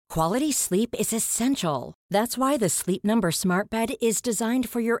Quality sleep is essential. That's why the Sleep Number Smart Bed is designed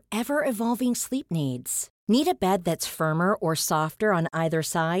for your ever-evolving sleep needs. Need a bed that's firmer or softer on either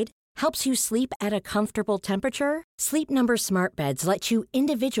side? Helps you sleep at a comfortable temperature? Sleep Number Smart Beds let you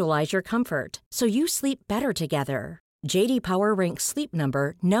individualize your comfort, so you sleep better together. J.D. Power ranks Sleep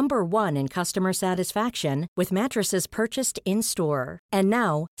Number number 1 in customer satisfaction with mattresses purchased in-store. And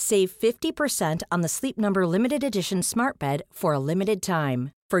now, save 50% on the Sleep Number Limited Edition Smart Bed for a limited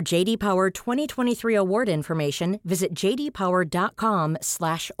time. For J.D. Power 2023 award information, visit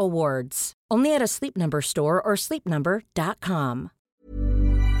jdpower.com/awards. Only at a Sleep Number store or sleepnumber.com.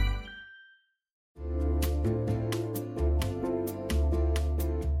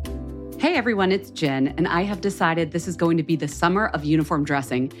 Hey everyone, it's Jen, and I have decided this is going to be the summer of uniform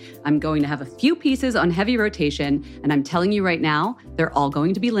dressing. I'm going to have a few pieces on heavy rotation, and I'm telling you right now, they're all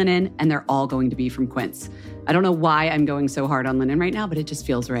going to be linen, and they're all going to be from Quince. I don't know why I'm going so hard on linen right now, but it just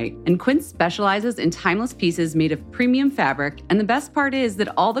feels right. And Quince specializes in timeless pieces made of premium fabric, and the best part is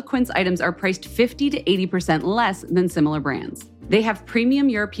that all the Quince items are priced 50 to 80% less than similar brands. They have premium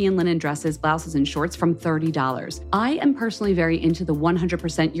European linen dresses, blouses, and shorts from $30. I am personally very into the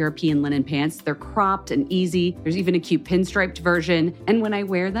 100% European linen pants. They're cropped and easy. There's even a cute pinstriped version. And when I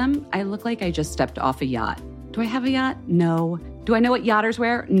wear them, I look like I just stepped off a yacht. Do I have a yacht? No. Do I know what yachters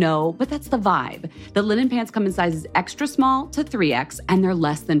wear? No, but that's the vibe. The linen pants come in sizes extra small to 3X, and they're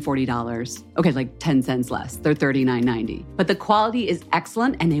less than $40. Okay, like 10 cents less. They're $39.90. But the quality is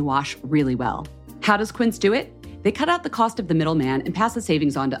excellent, and they wash really well. How does Quince do it? They cut out the cost of the middleman and pass the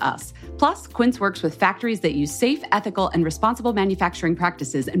savings on to us. Plus, Quince works with factories that use safe, ethical, and responsible manufacturing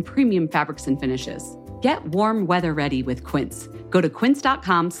practices and premium fabrics and finishes. Get warm weather ready with Quince. Go to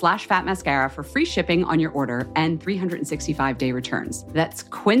quince.com/fatmascara for free shipping on your order and 365-day returns. That's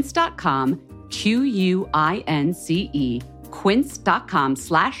quince.com, Quince,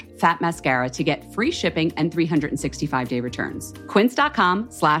 quince.com/fatmascara to get free shipping and 365-day returns.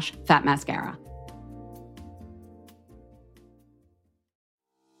 Quince.com/fatmascara.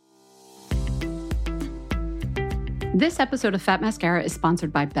 This episode of Fat Mascara is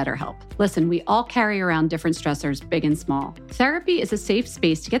sponsored by BetterHelp. Listen, we all carry around different stressors, big and small. Therapy is a safe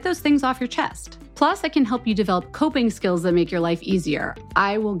space to get those things off your chest. Plus, I can help you develop coping skills that make your life easier.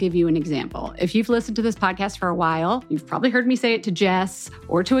 I will give you an example. If you've listened to this podcast for a while, you've probably heard me say it to Jess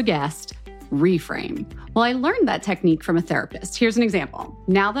or to a guest. Reframe. Well, I learned that technique from a therapist. Here's an example.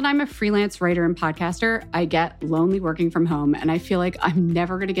 Now that I'm a freelance writer and podcaster, I get lonely working from home, and I feel like I'm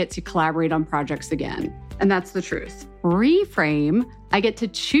never going to get to collaborate on projects again. And that's the truth. Reframe, I get to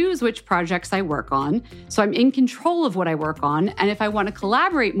choose which projects I work on, so I'm in control of what I work on, and if I want to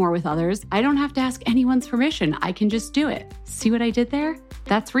collaborate more with others, I don't have to ask anyone's permission. I can just do it. See what I did there?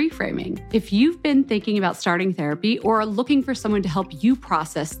 That's reframing. If you've been thinking about starting therapy or are looking for someone to help you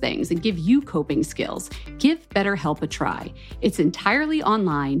process things and give you coping skills, give BetterHelp a try. It's entirely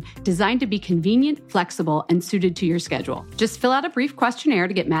online, designed to be convenient, flexible, and suited to your schedule. Just fill out a brief questionnaire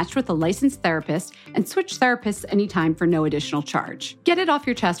to get matched with a licensed therapist and switch therapists anytime for no additional charge. Get it off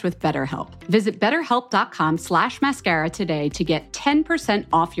your chest with BetterHelp. Visit betterhelp.com/mascara today to get 10%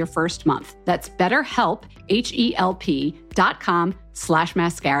 off your first month. That's BetterHelp,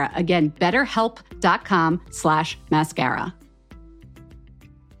 HELP.com/mascara. Again, betterhelp.com/mascara.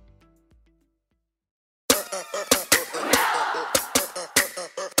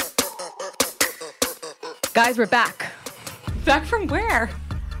 Guys, we're back. Back from where?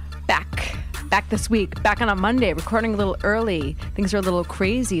 Back this week. Back on a Monday, recording a little early. Things are a little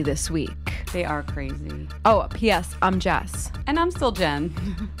crazy this week. They are crazy. Oh, P.S. I'm Jess. And I'm still Jen.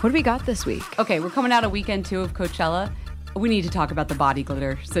 What do we got this week? Okay, we're coming out of weekend 2 of Coachella. We need to talk about the body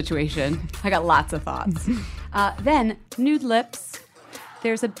glitter situation. I got lots of thoughts. Then, nude lips.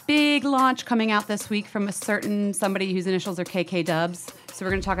 There's a big launch coming out this week from a certain somebody whose initials are KK Dubs. So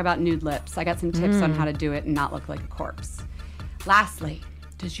we're going to talk about nude lips. I got some tips on how to do it and not look like a corpse. Lastly,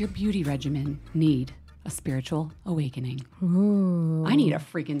 does your beauty regimen need a spiritual awakening? Ooh. I need a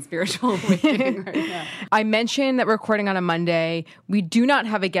freaking spiritual awakening right now. I mentioned that we're recording on a Monday. We do not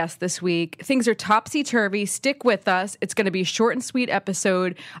have a guest this week. Things are topsy-turvy. Stick with us. It's going to be a short and sweet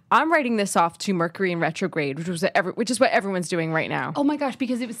episode. I'm writing this off to Mercury in retrograde, which is what everyone's doing right now. Oh my gosh,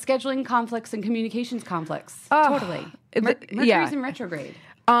 because it was scheduling conflicts and communications conflicts. Totally. Mercury's in retrograde.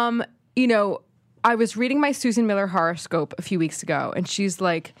 You know, I was reading my Susan Miller horoscope a few weeks ago, and she's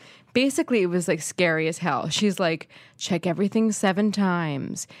like, basically it was like scary as hell. She's like, check everything 7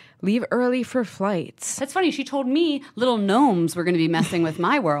 times. Leave early for flights. That's funny. She told me little gnomes were going to be messing with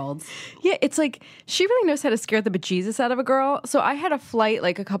my worlds. Yeah, it's like she really knows how to scare the bejesus out of a girl. So I had a flight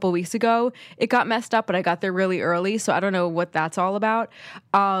like a couple weeks ago. It got messed up, but I got there really early. So I don't know what that's all about.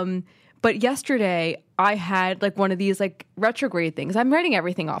 But yesterday I had like one of these like retrograde things. I'm writing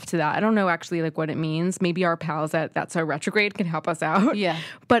everything off to that. I don't know actually like what it means. Maybe our pals at That's So Retrograde can help us out. Yeah.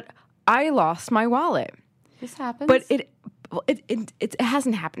 But I lost my wallet. This happens. But it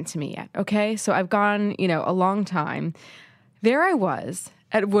hasn't happened to me yet, okay? So I've gone, a long time. There I was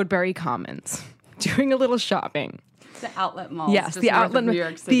at Woodbury Commons doing a little shopping. The outlet malls. Yes, the outlet, New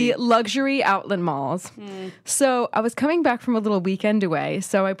York City. the luxury outlet malls. So I was coming back from a little weekend away.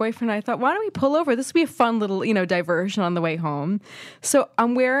 So my boyfriend and I thought, why don't we pull over? This would be a fun little, diversion on the way home. So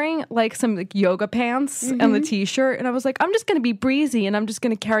I'm wearing like some like yoga pants and the t-shirt, and I was like, I'm just going to be breezy, and I'm just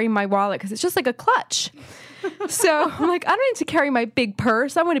going to carry my wallet because it's just like a clutch. So I'm like, I don't need to carry my big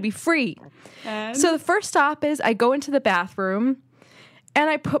purse. I want to be free. And? So the first stop is I go into the bathroom,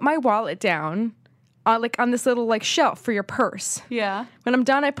 and I put my wallet down. Like on this little like shelf for your purse. Yeah. When I'm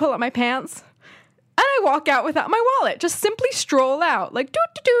done, I pull up my pants and I walk out without my wallet. Just simply stroll out like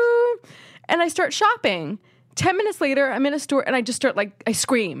doo-doo-doo. And I start shopping. 10 minutes later, I'm in a store and I just start like, I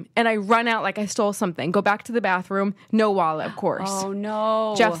scream and I run out like I stole something. Go back to the bathroom. No wallet, of course. Oh,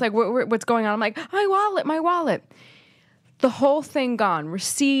 no. Jeff's like, what's going on? I'm like, my wallet. The whole thing gone.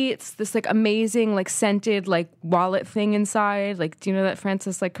 Receipts, this like amazing like scented like wallet thing inside. Like, do you know that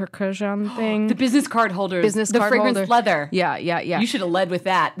Francis like Kurkdjian thing? The business card holders. Business card fragrance holder. leather. Yeah. You should have led with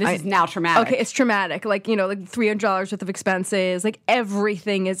that. This is now traumatic. Okay, it's traumatic. Like, like $300 worth of expenses. Like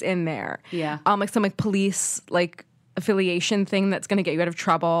everything is in there. Yeah. Like some like police like affiliation thing that's going to get you out of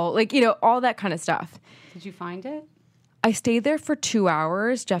trouble. Like, all that kind of stuff. Did you find it? I stayed there for 2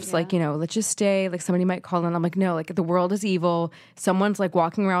 hours. Jeff's like, let's just stay. Like somebody might call in. I'm like, no, like the world is evil. Someone's like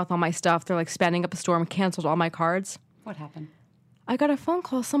walking around with all my stuff. They're like spanning up a storm, canceled all my cards. What happened? I got a phone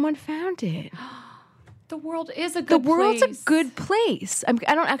call. Someone found it. The world is a good place. The world's a good place. I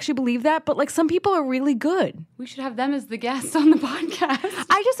don't actually believe that, but like some people are really good. We should have them as the guests on the podcast.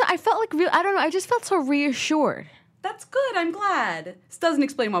 I felt like I don't know. I just felt so reassured. That's good. I'm glad. This doesn't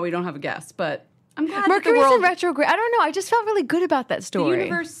explain why we don't have a guest, but I'm glad Mercury's that the world, in retrograde. I don't know. I just felt really good about that the story.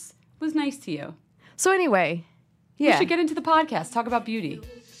 universe was nice to you. So anyway, We yeah. should get into the podcast. Talk about beauty.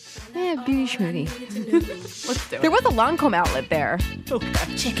 Yeah, beauty schmooty. Let's do it. There was a Lancome outlet there.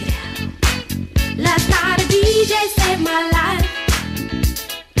 Okay. Check it out. Last night a DJ saved my life.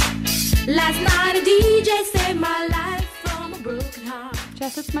 Last night a DJ saved my life from a broken heart.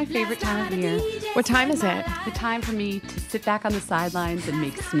 Jess, it's my favorite time of year. What time is it? The time for me to sit back on the sidelines and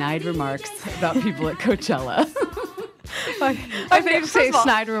make snide remarks about people at Coachella. I think first say of all-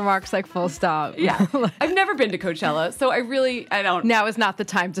 snide remarks like full stop. Yeah. I've never been to Coachella, so I don't. Now is not the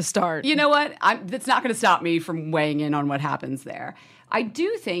time to start. You know what? That's not going to stop me from weighing in on what happens there. I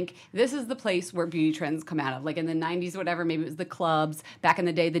do think this is the place where beauty trends come out of. Like in the 90s, whatever, maybe it was the clubs. Back in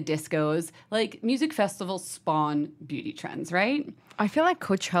the day, the discos. Like music festivals spawn beauty trends, right? I feel like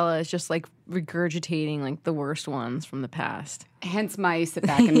Coachella is just like regurgitating like the worst ones from the past. Hence my sit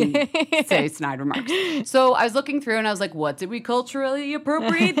back and say snide remarks. So I was looking through and I was like, what did we culturally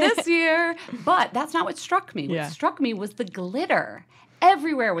appropriate this year? But that's not what struck me. Yeah. What struck me was the glitter.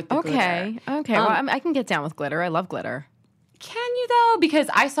 Everywhere with the glitter. Okay. Well, I can get down with glitter. I love glitter. Can you though? Because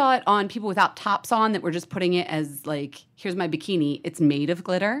I saw it on people without tops on that were just putting it as like, here's my bikini. It's made of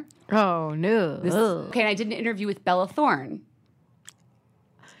glitter. Oh, no. Okay, and I did an interview with Bella Thorne.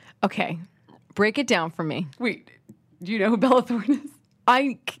 Okay. Break it down for me. Wait, do you know who Bella Thorne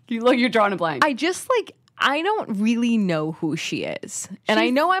is? You're drawing a blank. I don't really know who she is. And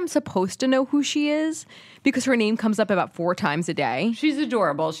I know I'm supposed to know who she is because her name comes up about 4 times a day. She's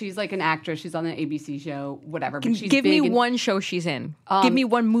adorable. She's like an actress. She's on the ABC show, whatever. But she's Give me big and- one show she's in. Give me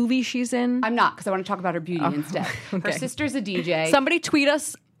one movie she's in. I'm not, because I want to talk about her beauty instead. okay. Her sister's a DJ. Somebody tweet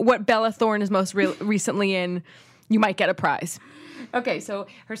us what Bella Thorne is most recently in. You might get a prize. Okay, so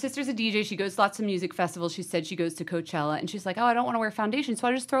her sister's a DJ. She goes to lots of music festivals. She said she goes to Coachella, and she's like, oh, I don't want to wear foundation, so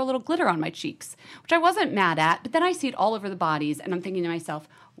I just throw a little glitter on my cheeks, which I wasn't mad at. But then I see it all over the bodies, and I'm thinking to myself,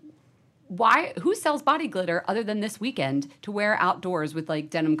 who sells body glitter other than this weekend to wear outdoors with like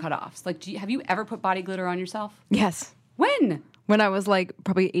denim cutoffs? Like, have you ever put body glitter on yourself? Yes. When? When I was like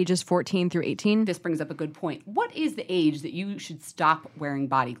probably ages 14 through 18. This brings up a good point. What is the age that you should stop wearing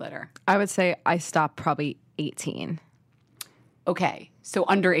body glitter? I would say I stopped probably 18. Okay, so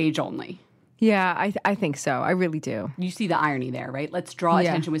underage only. Yeah, I think so. I really do. You see the irony there, right? Let's draw Yeah.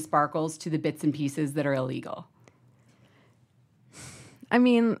 attention with sparkles to the bits and pieces that are illegal. I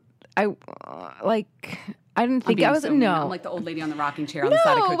mean, I didn't think being I was so mean. no. I'm like the old lady on the rocking chair on the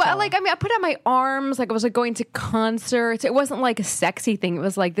side of Coachella. I put out my arms, like I was like going to concerts. It wasn't like a sexy thing. It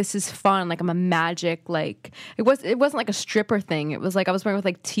was like, this is fun. Like I'm a magic, like it wasn't like a stripper thing. It was like I was wearing with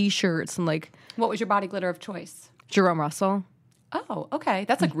like t-shirts and like. What was your body glitter of choice? Jerome Russell. Oh, okay.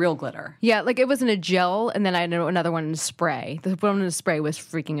 That's like real glitter. Yeah, like it was in a gel, and then I had another one in a spray. The one in a spray was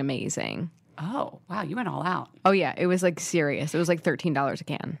freaking amazing. Oh, wow. You went all out. Oh yeah, it was like serious. It was like $13 a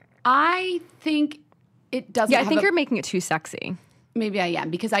can. I think it doesn't. Yeah, I think you're making it too sexy. Maybe I am,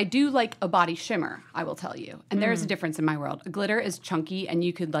 because I do like a body shimmer, I will tell you. And there is a difference in my world. A glitter is chunky, and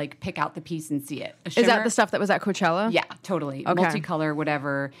you could like pick out the piece and see it. A shimmer, Is that the stuff that was at Coachella? Yeah, totally. Okay. Multicolor,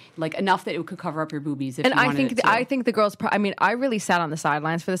 whatever. Like enough that it could cover up your boobies if And you I wanted think it to. I think the girls. I mean, I really sat on the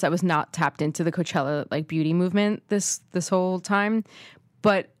sidelines for this. I was not tapped into the Coachella like beauty movement this whole time,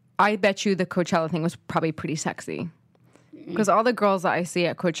 but I bet you the Coachella thing was probably pretty sexy because all the girls that I see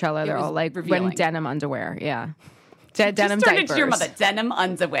at Coachella, they're was all like revealing. wearing denim underwear. Yeah, denim Just turn diapers. it to your mother. Denim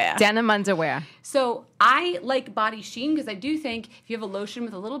underwear. Denim underwear. So I like Body Sheen because I do think if you have a lotion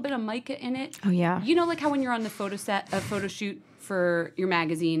with a little bit of mica in it. Oh, yeah. You know, like how when you're on the photo shoot for your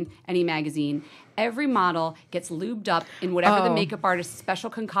magazine, any magazine, every model gets lubed up in whatever the makeup artist's special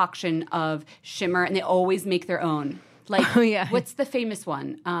concoction of shimmer, and they always make their own. Like, Oh, yeah. What's the famous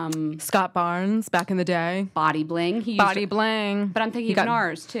one? Scott Barnes back in the day. Body Bling. He used Body bling. But I'm thinking of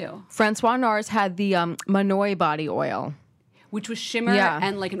NARS too, Francois NARS had the Manoi body oil. which was shimmer Yeah.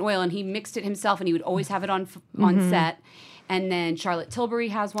 and like an oil, and he mixed it himself, and he would always have it on set. And then Charlotte Tilbury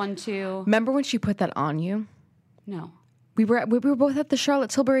has one too. Remember when she put that on you? No. We were both at the Charlotte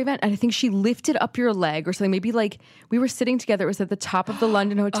Tilbury event, and I think she lifted up your leg or something. Maybe like we were sitting together. It was at the top of the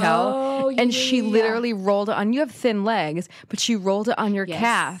London Hotel, and she literally rolled it on. You have thin legs, but she rolled it on your Yes,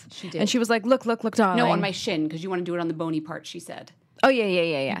 calf. she did. And she was like, "Look, darling." No, on my shin, because you want to do it on the bony part, she said. Oh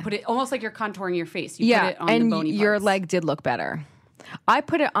yeah. Put it almost like you're contouring your face. You Yeah, put it on and the bony your parts. leg did look better. I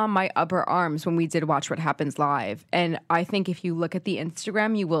put it on my upper arms when we did Watch What Happens Live, and I think if you look at the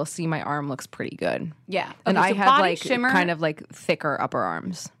Instagram, you will see my arm looks pretty good. Yeah. And Okay, I so had body like shimmer, kind of like thicker upper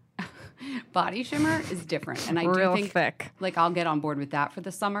arms. body shimmer is different. And I Real do think thick. like I'll get on board with that for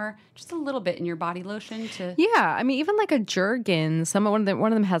the summer. Just a little bit in your body lotion to Yeah, I mean, even like a Jergens, one of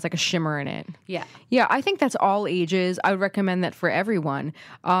them has like a shimmer in it. Yeah. Yeah, I think that's all ages. I would recommend that for everyone.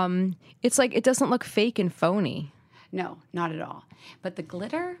 It's like it doesn't look fake and phony. No, not at all. But the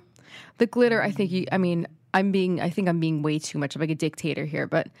glitter, The glitter, I think I'm being way too much of like a dictator here,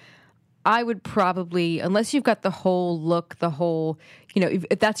 but I would probably, unless you've got the whole look,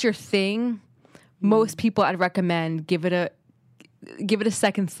 if that's your thing, most people I'd recommend give it a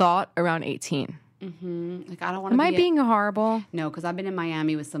second thought around 18. like I don't want to Am I being horrible? No, because I've been in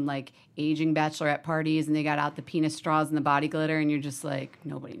Miami with some like aging bachelorette parties, and they got out the penis straws and the body glitter, and you're just like,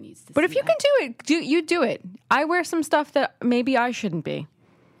 nobody needs to. But see if you that. can do it, do it. I wear some stuff that maybe I shouldn't be.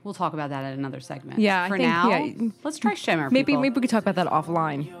 We'll talk about that at another segment. Yeah, I For think- now, yeah. let's try shimmer. Maybe people. we could talk about that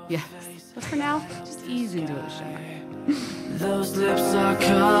offline. Yeah. But for now, just ease into it, shimmer. Those lips are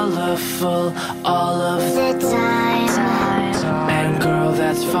colorful all of the time. And girl,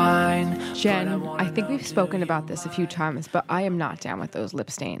 that's fine. Jen, I think we've spoken about this a few times, but I am not down with those lip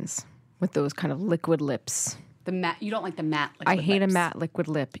stains, with those kind of liquid lips. The matte. You don't like the matte. I liquid hate lips. a matte liquid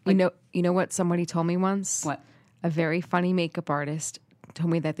lip. You know what somebody told me once? What? A very funny makeup artist told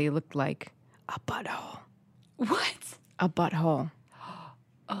me that they looked like a butthole. What? A butthole.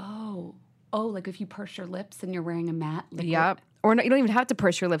 Oh, like if you purse your lips and you're wearing a matte liquid. Yep. Or no, you don't even have to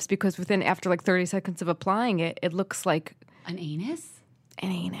purse your lips because after like 30 seconds of applying it, it looks like An anus?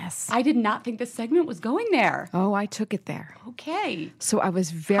 an anus. I did not think this segment was going there. Oh, I took it there. Okay. So I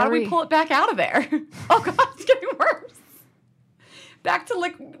was very. How do we pull it back out of there? Oh, God, it's getting worse. Back to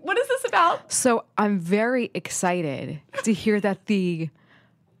like, what is this about? So I'm very excited to hear that the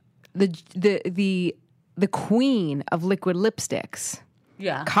queen of liquid lipsticks,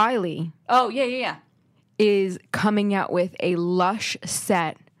 Yeah. Kylie, Oh, yeah. is coming out with a lush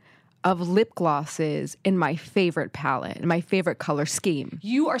set of lip glosses in my favorite palette, in my favorite color scheme.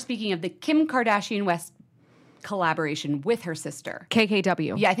 You are speaking of the Kim Kardashian West collaboration with her sister.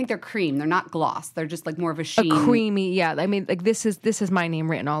 KKW. Yeah, I think they're cream. They're not gloss. They're just like more of a A sheen. creamy, yeah. I mean, like this is my name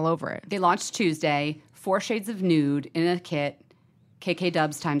written all over it. They launched Tuesday. 4 shades of nude in a kit. KK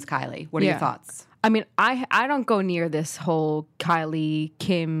Dubs times Kylie. What are your Yeah. thoughts? I mean, I don't go near this whole Kylie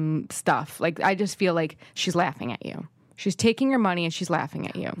Kim stuff. Like, I just feel like she's laughing at you. She's taking your money and she's laughing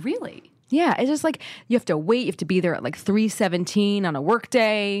at you. Really? Yeah, it's just like you have to wait. You have to be there at like 3:17 on a work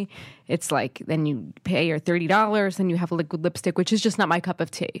day. It's like then you pay your $30 and you have a liquid lipstick, which is just not my cup of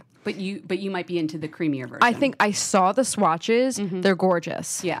tea. But you might be into the creamier version. I think I saw the swatches. They're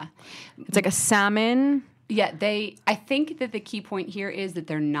gorgeous. Yeah. It's like a salmon. Yeah, I think that the key point here is that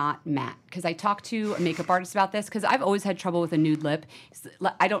they're not matte. Because I talked to a makeup artist about this, because I've always had trouble with a nude lip.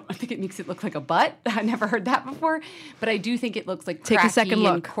 I don't think it makes it look like a butt. I never heard that before. But I do think it looks like Take a second cracky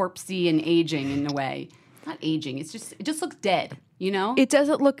and look. corpsey and aging in a way. Not aging. It just looks dead, you know? It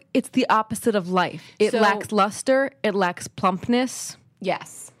doesn't look, it's the opposite of life. It lacks luster. It lacks plumpness.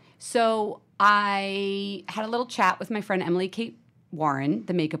 Yes. So I had a little chat with my friend Emily Kate Warren,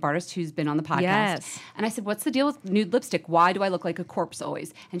 the makeup artist who's been on the podcast. Yes. And I said, what's the deal with nude lipstick? Why do I look like a corpse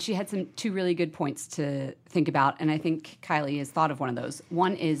always? And she had two really good points to think about. And I think Kylie has thought of one of those.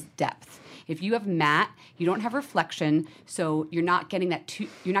 One is depth. If you have matte, you don't have reflection, so you're not getting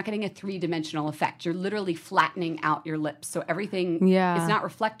you're not getting a three-dimensional effect. You're literally flattening out your lips. So everything is not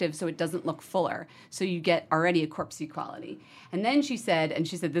reflective, so it doesn't look fuller. So you get already a corpsey quality. And then she said,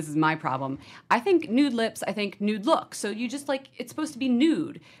 this is my problem. I think nude lips, I think nude look. So you just like, it's supposed to be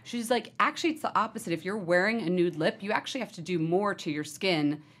nude. She's like, actually, it's the opposite. If you're wearing a nude lip, you actually have to do more to your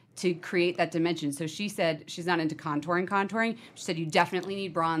skin to create that dimension. So she said she's not into contouring. She said you definitely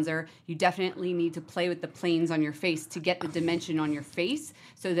need bronzer. You definitely need to play with the planes on your face to get the dimension on your face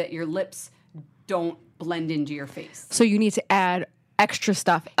so that your lips don't blend into your face. So you need to add extra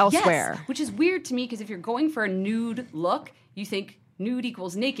stuff elsewhere. Yes, which is weird to me because if you're going for a nude look, you think nude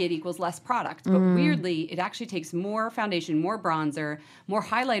equals naked equals less product. But weirdly, it actually takes more foundation, more bronzer, more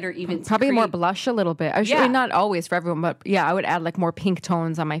highlighter even. Probably more blush a little bit. Not always for everyone, but yeah, I would add like more pink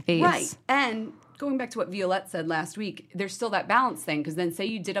tones on my face. Right. And going back to what Violette said last week, there's still that balance thing because then say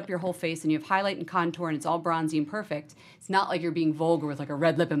you did up your whole face and you have highlight and contour and it's all bronzy and perfect. It's not like you're being vulgar with like a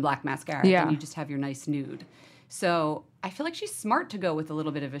red lip and black mascara. Yeah. Then you just have your nice nude. So I feel like she's smart to go with a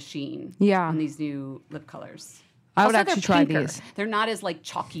little bit of a sheen on these new lip colors. I would Also, actually they're try pinker. these. They're not as like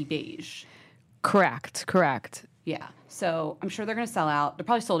chalky beige. Correct. Yeah. So I'm sure they're going to sell out. They're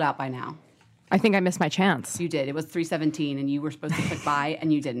probably sold out by now. I think I missed my chance. You did. It was $317 and you were supposed to click buy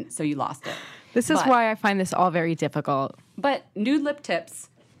and you didn't. So you lost it. This is why I find this all very difficult. But nude lip tips,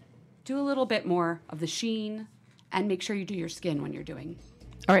 do a little bit more of the sheen and make sure you do your skin when you're doing.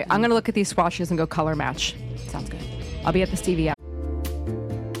 All right. I'm going to look at these swatches and go color match. Sounds good. I'll be at the Stevie app.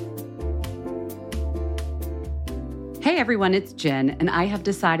 Hey everyone, it's Jen, and I have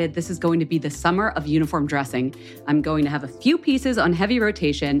decided this is going to be the summer of uniform dressing. I'm going to have a few pieces on heavy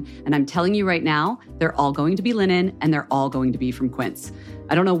rotation, and I'm telling you right now, they're all going to be linen, and they're all going to be from Quince.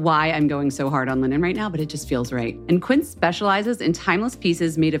 I don't know why I'm going so hard on linen right now, but it just feels right. And Quince specializes in timeless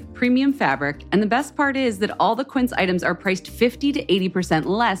pieces made of premium fabric, and the best part is that all the Quince items are priced 50 to 80%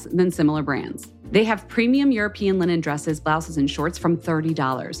 less than similar brands. They have premium European linen dresses, blouses, and shorts from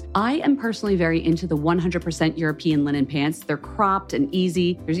 $30. I am personally very into the 100% European linen pants. They're cropped and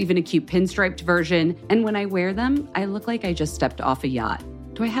easy. There's even a cute pinstriped version. And when I wear them, I look like I just stepped off a yacht.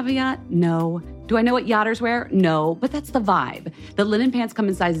 Do I have a yacht? No. Do I know what yachters wear? No, but that's the vibe. The linen pants come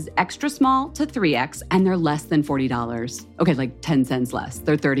in sizes extra small to 3X, and they're less than $40. Okay, like 10 cents less.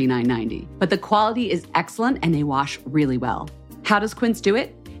 They're $39.90. But the quality is excellent, and they wash really well. How does Quince do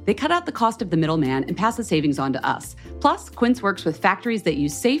it? They cut out the cost of the middleman and pass the savings on to us. Plus, Quince works with factories that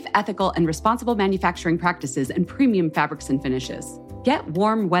use safe, ethical, and responsible manufacturing practices and premium fabrics and finishes. Get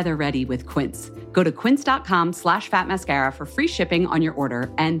warm weather ready with Quince. Go to quince.com/fatmascara for free shipping on your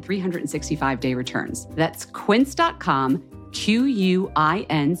order and 365-day returns. That's quince.com, QUINCE,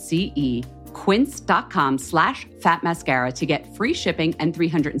 quince.com/fatmascara to get free shipping and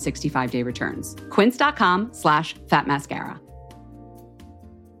 365-day returns. Quince.com/fatmascara.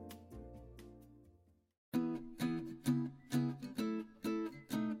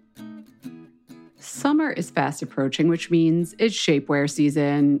 Summer is fast approaching, which means it's shapewear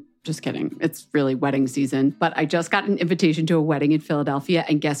season. Just kidding. It's really wedding season. But I just got an invitation to a wedding in Philadelphia,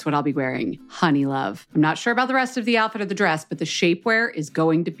 and guess what I'll be wearing? Honey Love. I'm not sure about the rest of the outfit or the dress, but the shapewear is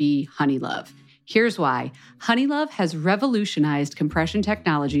going to be Honey Love. Here's why. Honey Love has revolutionized compression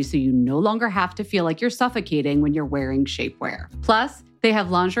technology so you no longer have to feel like you're suffocating when you're wearing shapewear. Plus, they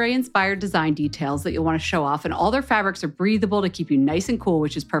have lingerie-inspired design details that you'll want to show off, and all their fabrics are breathable to keep you nice and cool,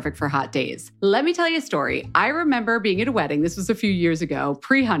 which is perfect for hot days. Let me tell you a story. I remember being at a wedding, this was a few years ago,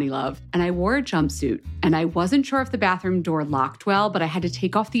 pre-Honey Love, and I wore a jumpsuit, and I wasn't sure if the bathroom door locked well, but I had to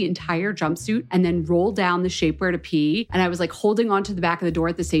take off the entire jumpsuit and then roll down the shapewear to pee, and I was like holding onto the back of the door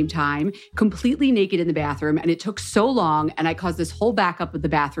at the same time, completely naked in the bathroom, and it took so long, and I caused this whole backup of the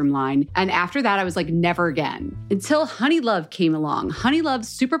bathroom line, and after that, I was like, never again. Until Honey Love came along. Honey Love's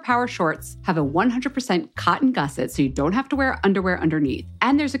Superpower shorts have a 100% cotton gusset, so you don't have to wear underwear underneath.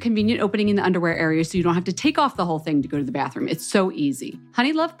 And there's a convenient opening in the underwear area, so you don't have to take off the whole thing to go to the bathroom. It's so easy.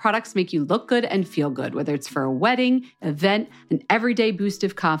 Honey Love products make you look good and feel good, whether it's for a wedding, event, an everyday boost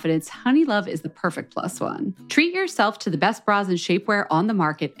of confidence. Honey Love is the perfect plus one. Treat yourself to the best bras and shapewear on the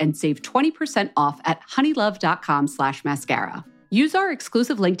market and save 20% off at honeylove.com/mascara. Use our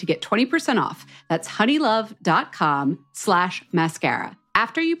exclusive link to get 20% off. That's honeylove.com/mascara.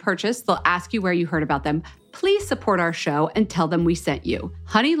 After you purchase, they'll ask you where you heard about them. Please support our show and tell them we sent you.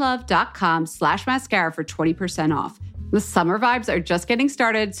 honeylove.com/mascara for 20% off. The summer vibes are just getting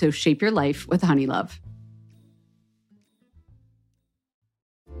started, so shape your life with Honey Love.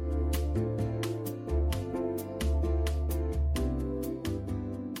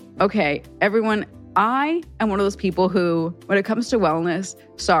 Okay, everyone, I am one of those people who, when it comes to wellness,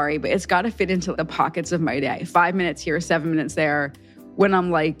 sorry, but it's got to fit into the pockets of my day. 5 minutes here, 7 minutes there. When I'm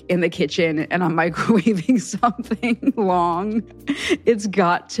like in the kitchen and I'm microwaving something long, it's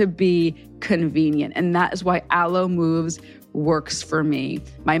got to be convenient. And that is why Alo Moves works for me.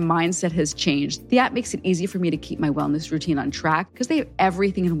 My mindset has changed. The app makes it easy for me to keep my wellness routine on track because they have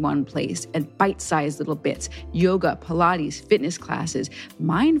everything in one place and bite-sized little bits: yoga, Pilates, fitness classes,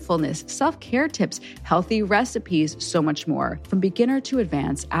 mindfulness, self-care tips, healthy recipes, so much more. From beginner to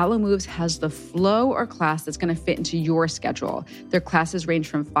advanced, Alo Moves has the flow or class that's going to fit into your schedule. Their classes range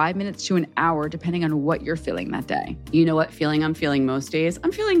from 5 minutes to an hour, depending on what you're feeling that day. You know what feeling I'm feeling most days?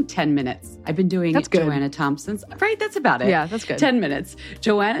 I'm feeling 10 minutes. I've been doing Joanna Thompson's. Right, that's about it. Yeah, that's good. 10 minutes.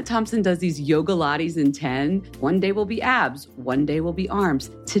 Joanna Thompson does these yoga lattes in 10. One day will be abs. One day will be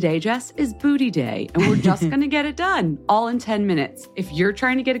arms. Today, Jess, is booty day. And we're just going to get it done all in 10 minutes. If you're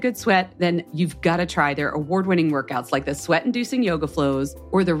trying to get a good sweat, then you've got to try their award-winning workouts like the sweat-inducing yoga flows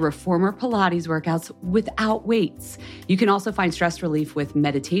or the reformer Pilates workouts without weights. You can also find stress relief with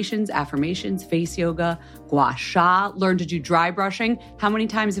meditations, affirmations, face yoga, gua sha, learn to do dry brushing. How many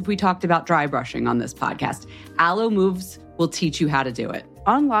times have we talked about dry brushing on this podcast? Alo Moves will teach you how to do it.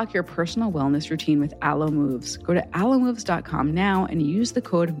 Unlock your personal wellness routine with Alo Moves. Go to alomoves.com now and use the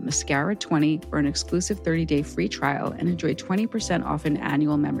code MASCARA20 for an exclusive 30-day free trial and enjoy 20% off an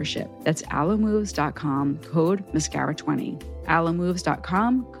annual membership. That's alomoves.com, code MASCARA20.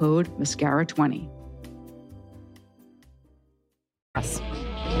 alomoves.com, code MASCARA20. Yes.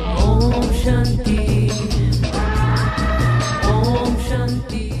 Om Shanti. Om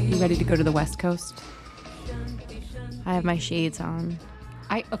Shanti. You ready to go to the West Coast? I have my shades on.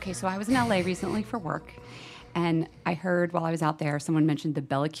 So I was in LA recently for work, and I heard while I was out there, someone mentioned the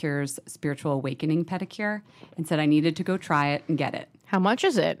Bella Cure's Spiritual Awakening pedicure and said I needed to go try it and get it. How much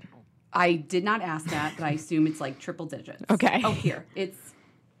is it? I did not ask that, but I assume it's like triple digits. Okay. Oh, here. It's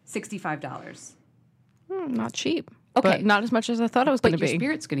 $65. Not cheap. Okay. But not as much as I thought it was going to But your be.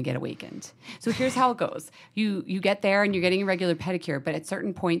 spirit's going to get awakened. So here's how it goes. You get there and you're getting a regular pedicure, but at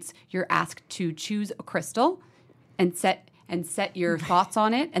certain points you're asked to choose a crystal and set your thoughts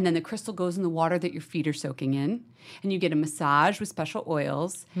on it, and then the crystal goes in the water that your feet are soaking in, and you get a massage with special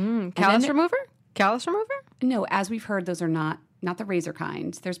oils. Callus remover? Callus remover? No, as we've heard, those are not the razor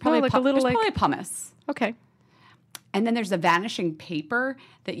kind. There's probably like a little probably pumice. Okay. And then there's a vanishing paper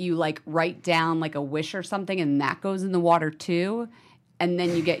that you like write down like a wish or something, and that goes in the water too. And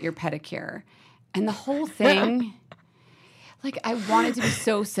then you get your pedicure. And the whole thing, like, I wanted to be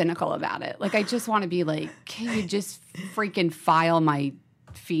so cynical about it. Like, I just want to be like, can you just freaking file my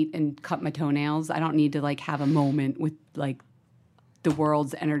feet and cut my toenails? I don't need to like have a moment with like the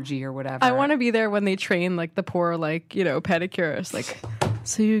world's energy or whatever. I want to be there when they train like the poor pedicurists. Like,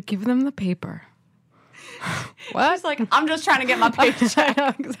 so you give them the paper. What? She's like, I'm just trying to get my paycheck. I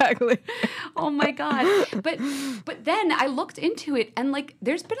know, exactly. Oh my God. But then I looked into it, and like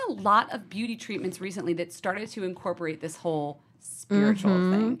there's been a lot of beauty treatments recently that started to incorporate this whole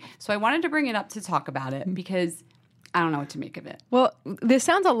spiritual thing. So I wanted to bring it up to talk about it because I don't know what to make of it. Well, this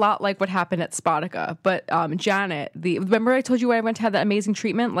sounds a lot like what happened at Spotica, but Janet, remember I told you I went to have that amazing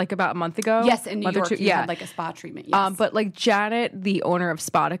treatment like about a month ago? Yes, in New York, you had like a spa treatment. Yes. But like Janet, the owner of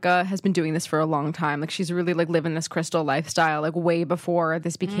Spotica, has been doing this for a long time. Like she's really like living this crystal lifestyle, like way before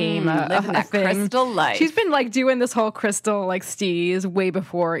this became living that thing. Crystal life. She's been like doing this whole crystal like steez way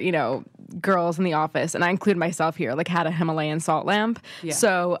before, girls in the office, and I include myself here, like had a Himalayan salt lamp. Yeah.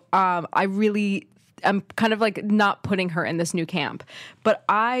 So I'm kind of like not putting her in this new camp. But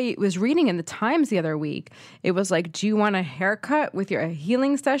I was reading in the Times the other week, it was like, do you want a haircut with a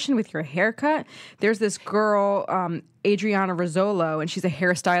healing session with your haircut? There's this girl, Adriana Rizzolo, and she's a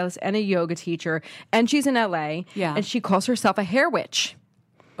hairstylist and a yoga teacher, and she's in LA, and she calls herself a hair witch.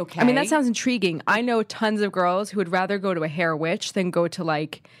 Okay. I mean, that sounds intriguing. I know tons of girls who would rather go to a hair witch than go to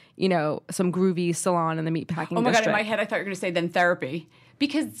like, you know, some groovy salon in the meatpacking Oh my district. God, in my head, I thought you were going to say then therapy.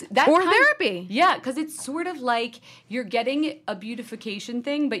 Because that Or kind of- therapy. Yeah, because it's sort of like you're getting a beautification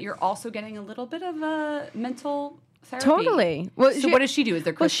thing, but you're also getting a little bit of a mental therapy. Totally. Well, so what does she do? Is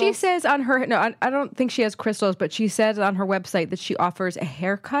there crystals? Well, she says on her, no, I don't think she has crystals, but she says on her website that she offers a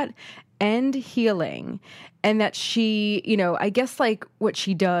haircut and healing. And that she, you know, I guess like what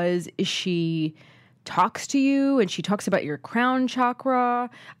she does is she talks to you and she talks about your crown chakra.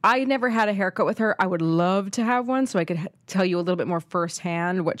 I never had a haircut with her. I would love to have one so I could tell you a little bit more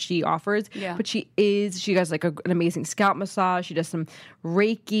firsthand what she offers. Yeah. But she does like an amazing scalp massage. She does some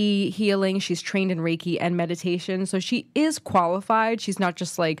Reiki healing. She's trained in Reiki and meditation. So she is qualified. She's not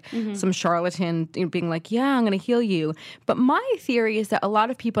just like some charlatan being like, yeah, I'm going to heal you. But my theory is that a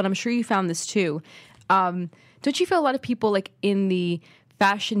lot of people, and I'm sure you found this too, don't you feel a lot of people like in the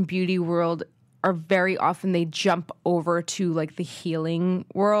fashion beauty world are very often they jump over to like the healing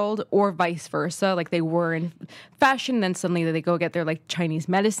world or vice versa. Like they were in fashion, then suddenly they go get their like Chinese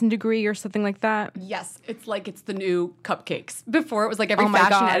medicine degree or something like that. Yes, it's like it's the new cupcakes. Before it was like every Oh my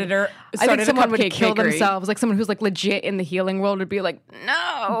fashion God. editor I started think someone a would cupcake kill bakery. themselves. Like someone who's like legit in the healing world would be like,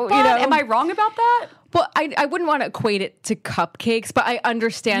 no, But you know. am I wrong about that? Well, I wouldn't want to equate it to cupcakes, but I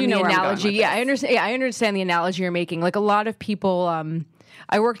understand You know the where I'm going analogy. with Yeah, this. I understand. Yeah, I understand the analogy you're making. Like a lot of people,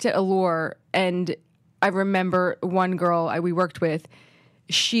 I worked at Allure, and I remember one girl we worked with.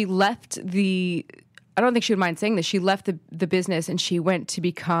 She left the. I don't think she would mind saying this. She left the business and she went to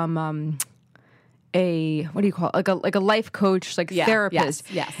become a what do you call it? Like a life coach, like Yeah, therapist.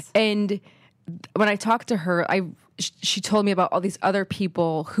 yes. And when I talked to her, she told me about all these other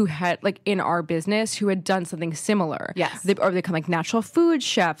people who had like in our business who had done something similar. Yes. Or they become like natural food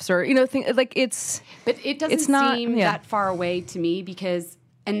chefs or, you know, like it's. But it doesn't It's not- seem yeah. that far away to me because,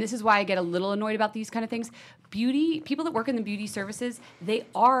 and this is why I get a little annoyed about these kind of things. People that work in the beauty services, they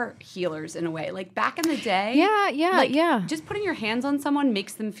are healers in a way. Like back in the day. Yeah. Just putting your hands on someone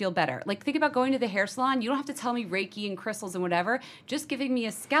makes them feel better. Like think about going to the hair salon. You don't have to tell me Reiki and crystals and whatever. Just giving me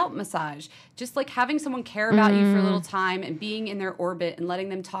a scalp massage. Just like having someone care about you for a little time and being in their orbit and letting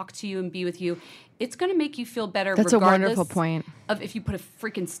them talk to you and be with you. It's going to make you feel better That's a regardless wonderful point. of if you put a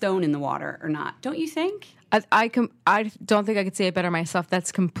freaking stone in the water or not. Don't you think? I don't think I could say it better myself.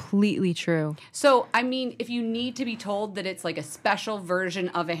 That's completely true. So, I mean, if you need to be told that it's like a special version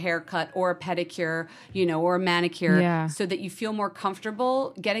of a haircut or a pedicure, you know, or a manicure, Yeah. so that you feel more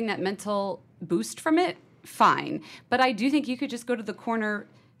comfortable getting that mental boost from it, fine. But I do think you could just go to the corner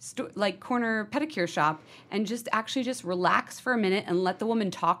pedicure shop and just relax for a minute and let the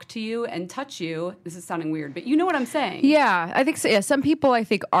woman talk to you and touch you. This is sounding weird, but you know what I'm saying. Yeah, I think so. Yeah, some people I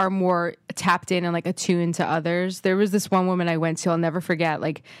think are more tapped in and like attuned to others. There was this one woman I went to, I'll never forget,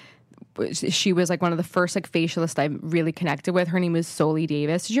 like she was like one of the first like facialists I really connected with. Her name was Soli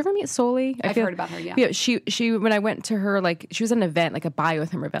Davis. Did you ever meet Soli? I've heard about her, yeah. Yeah, she when I went to her, like she was at an event, like a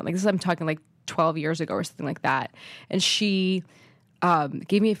biotherm event. Like this is, I'm talking like 12 years ago or something like that. And she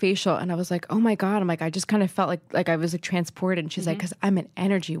gave me a facial and I was like, oh my God. I'm like, I just kind of felt like I was like transported. And she's like, because I'm an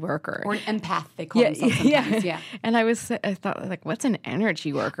energy worker. Or an empath, they call themselves sometimes. Yeah. And I thought like, what's an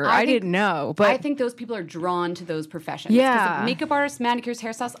energy worker? I think- didn't know. But I think those people are drawn to those professions. Yeah. 'Cause makeup artists, manicures,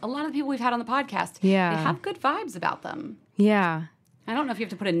 hairstylists, a lot of the people we've had on the podcast, Yeah. they have good vibes about them. yeah. I don't know if you have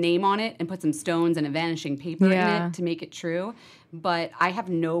to put a name on it and put some stones and a vanishing paper Yeah. in it to make it true, but I have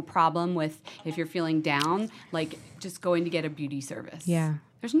no problem with if you're feeling down, like just going to get a beauty service. Yeah.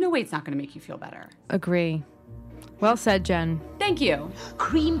 There's no way it's not going to make you feel better. Agree. Well said, Jen. Thank you.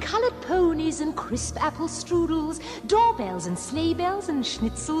 Cream-colored ponies and crisp apple strudels, doorbells and sleigh bells and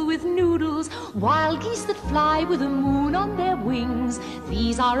schnitzel with noodles, wild geese that fly with the moon on their wings.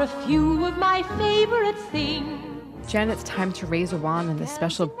 These are a few of my favorite things. Jen, it's time to raise a wand in this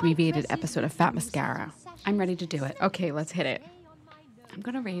special abbreviated episode of Fat Mascara. I'm ready to do it. Okay, let's hit it. I'm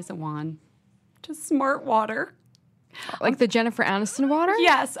going to raise a wand to smart water. Like the Jennifer Aniston water?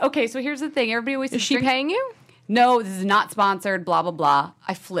 Yes. Okay, so here's the thing. Everybody always Is says she drink- paying you? No, this is not sponsored, blah, blah, blah.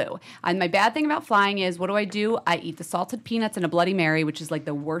 I flew. And my bad thing about flying is, what do? I eat the salted peanuts and a Bloody Mary, which is like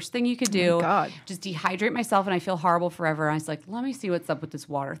the worst thing you could do. God. Just dehydrate myself and I feel horrible forever. And I was like, let me see what's up with this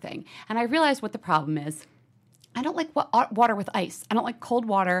water thing. And I realized what the problem is. I don't like water with ice. I don't like cold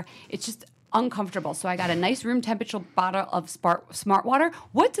water. It's just uncomfortable. So I got a nice room temperature bottle of smart water.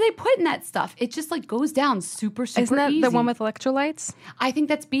 What do they put in that stuff? It just like goes down super Isn't that easy. the one with electrolytes? I think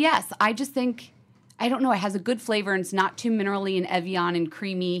that's BS. I I don't know. It has a good flavor, and it's not too minerally and Evian and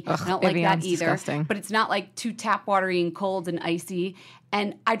creamy. I don't like that Evian's either. disgusting. But it's not like too tap watery and cold and icy.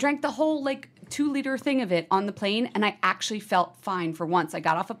 And I drank the whole 2-liter thing of it on the plane, and I actually felt fine for once. I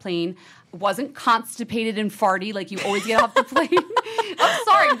got off a plane, wasn't constipated and farty like you always get off the plane. I'm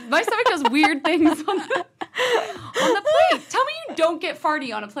sorry, my stomach does weird things on the plane. Tell me you don't get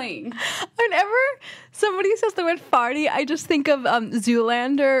farty on a plane. Whenever somebody says the word farty, I just think of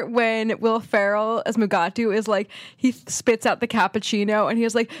Zoolander when Will Ferrell as Mugatu is like, he spits out the cappuccino and he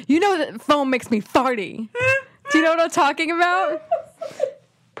was like, you know that foam makes me farty. Do you know what I'm talking about?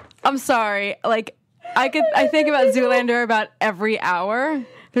 I'm sorry. I think about Zoolander about every hour.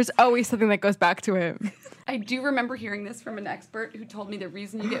 There's always something that goes back to him. I do remember hearing this from an expert who told me the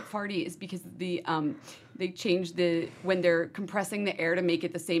reason you get farty is because they change when they're compressing the air to make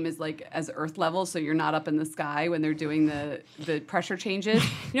it the same as Earth level, so you're not up in the sky when they're doing the pressure changes.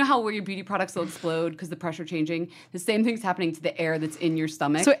 You know how where your beauty products will explode because the pressure changing? The same thing's happening to the air that's in your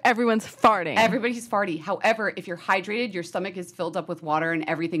stomach. So everyone's farting. Everybody's farty. However, if you're hydrated, your stomach is filled up with water and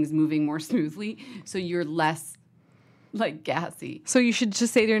everything's moving more smoothly, so you're less gassy. So you should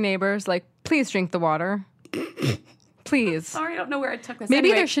just say to your neighbors, please drink the water. Please. Sorry, I don't know where I took this. Maybe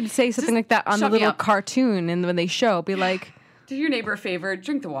Anyway, they should say something like that on the shut me little up. cartoon, and when they show, be like, Do your neighbor a favor,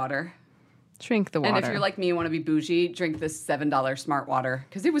 drink the water. drink the water. And if you're like me and want to be bougie, drink this $7 Smart Water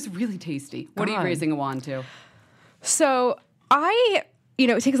because it was really tasty. What are you God. raising a wand to? So it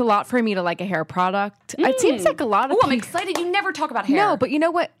takes a lot for me to like a hair product. It seems like a lot of Oh, I'm people. excited. You never talk about hair. No, but you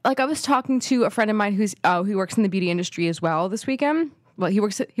know what? I was talking to a friend of mine who works in the beauty industry as well this weekend. Well, he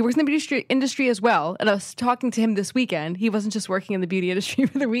works in the beauty industry as well, and I was talking to him this weekend. He wasn't just working in the beauty industry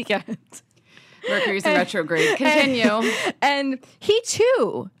for the weekend. Mercury's in retrograde. Continue. And he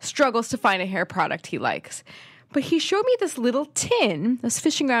too struggles to find a hair product he likes. But he showed me this little tin. I was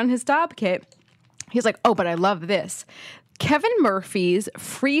fishing around his Dob kit. He's like, "Oh, but I love this." Kevin Murphy's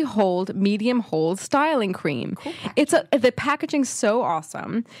Freehold Medium Hold Styling Cream. Cool. The packaging's so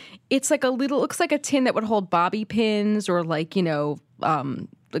awesome. It's looks like a tin that would hold bobby pins or little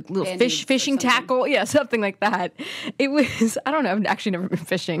Band-Aids fishing or something. tackle. Yeah, something like that. It was, I don't know, I've actually never been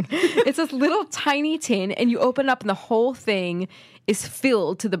fishing. It's this little tiny tin, and you open it up and the whole thing is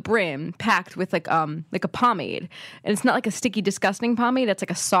filled to the brim, packed with like a pomade. And it's not like a sticky, disgusting pomade. It's like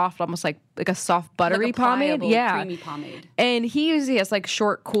a soft, almost like a soft buttery Like a pomade. pliable, Yeah. creamy pomade. And he usually has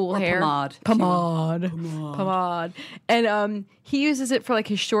short, cool hair. Pomade. And he uses it for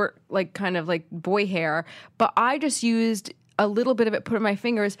his short, kind of boy hair. But I just used a little bit of it put in my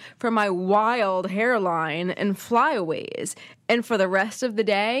fingers for my wild hairline and flyaways. And for the rest of the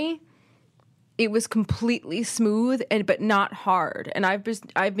day, it was completely smooth but not hard. And I've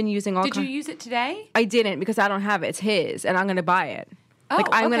been using all Did you use it today? I didn't because I don't have it. It's his, and I'm going to buy it.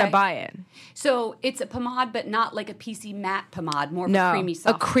 I'm going to buy it. So it's a pomade, but not like a PC matte pomade, more of a creamy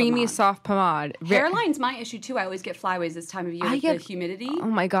soft pomade. Soft pomade. Hairline's my issue too. I always get flyaways this time of year with the humidity. Oh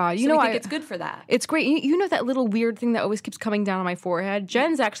my God. I think it's good for that. It's great. You know that little weird thing that always keeps coming down on my forehead?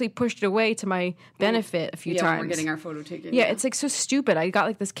 Jen's actually pushed it away to my benefit a few when times. we're getting our photo taken. Yeah, it's so stupid. I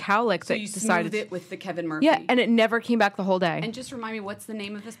got this cowlick So that you decided. smoothed it with the Kevin Murphy. Yeah, and it never came back the whole day. And just remind me, what's the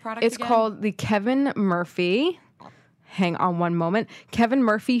name of this product It's again? called the Kevin Murphy. Hang on one moment. Kevin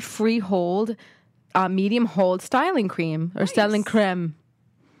Murphy Freehold Medium Hold Styling Cream or Styling Creme.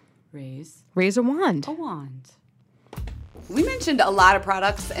 Raise a wand. A wand. We mentioned a lot of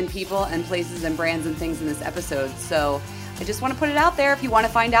products and people and places and brands and things in this episode, so I just want to put it out there. If you want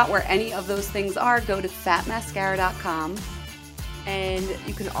to find out where any of those things are, go to fatmascara.com. And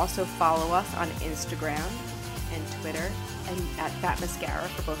you can also follow us on Instagram and Twitter and at Fat Mascara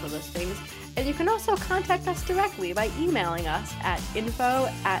for both of those things. And you can also contact us directly by emailing us at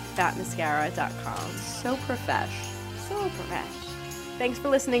info@fatmascara.com. So profesh. So profesh. Thanks for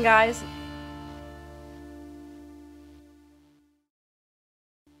listening, guys.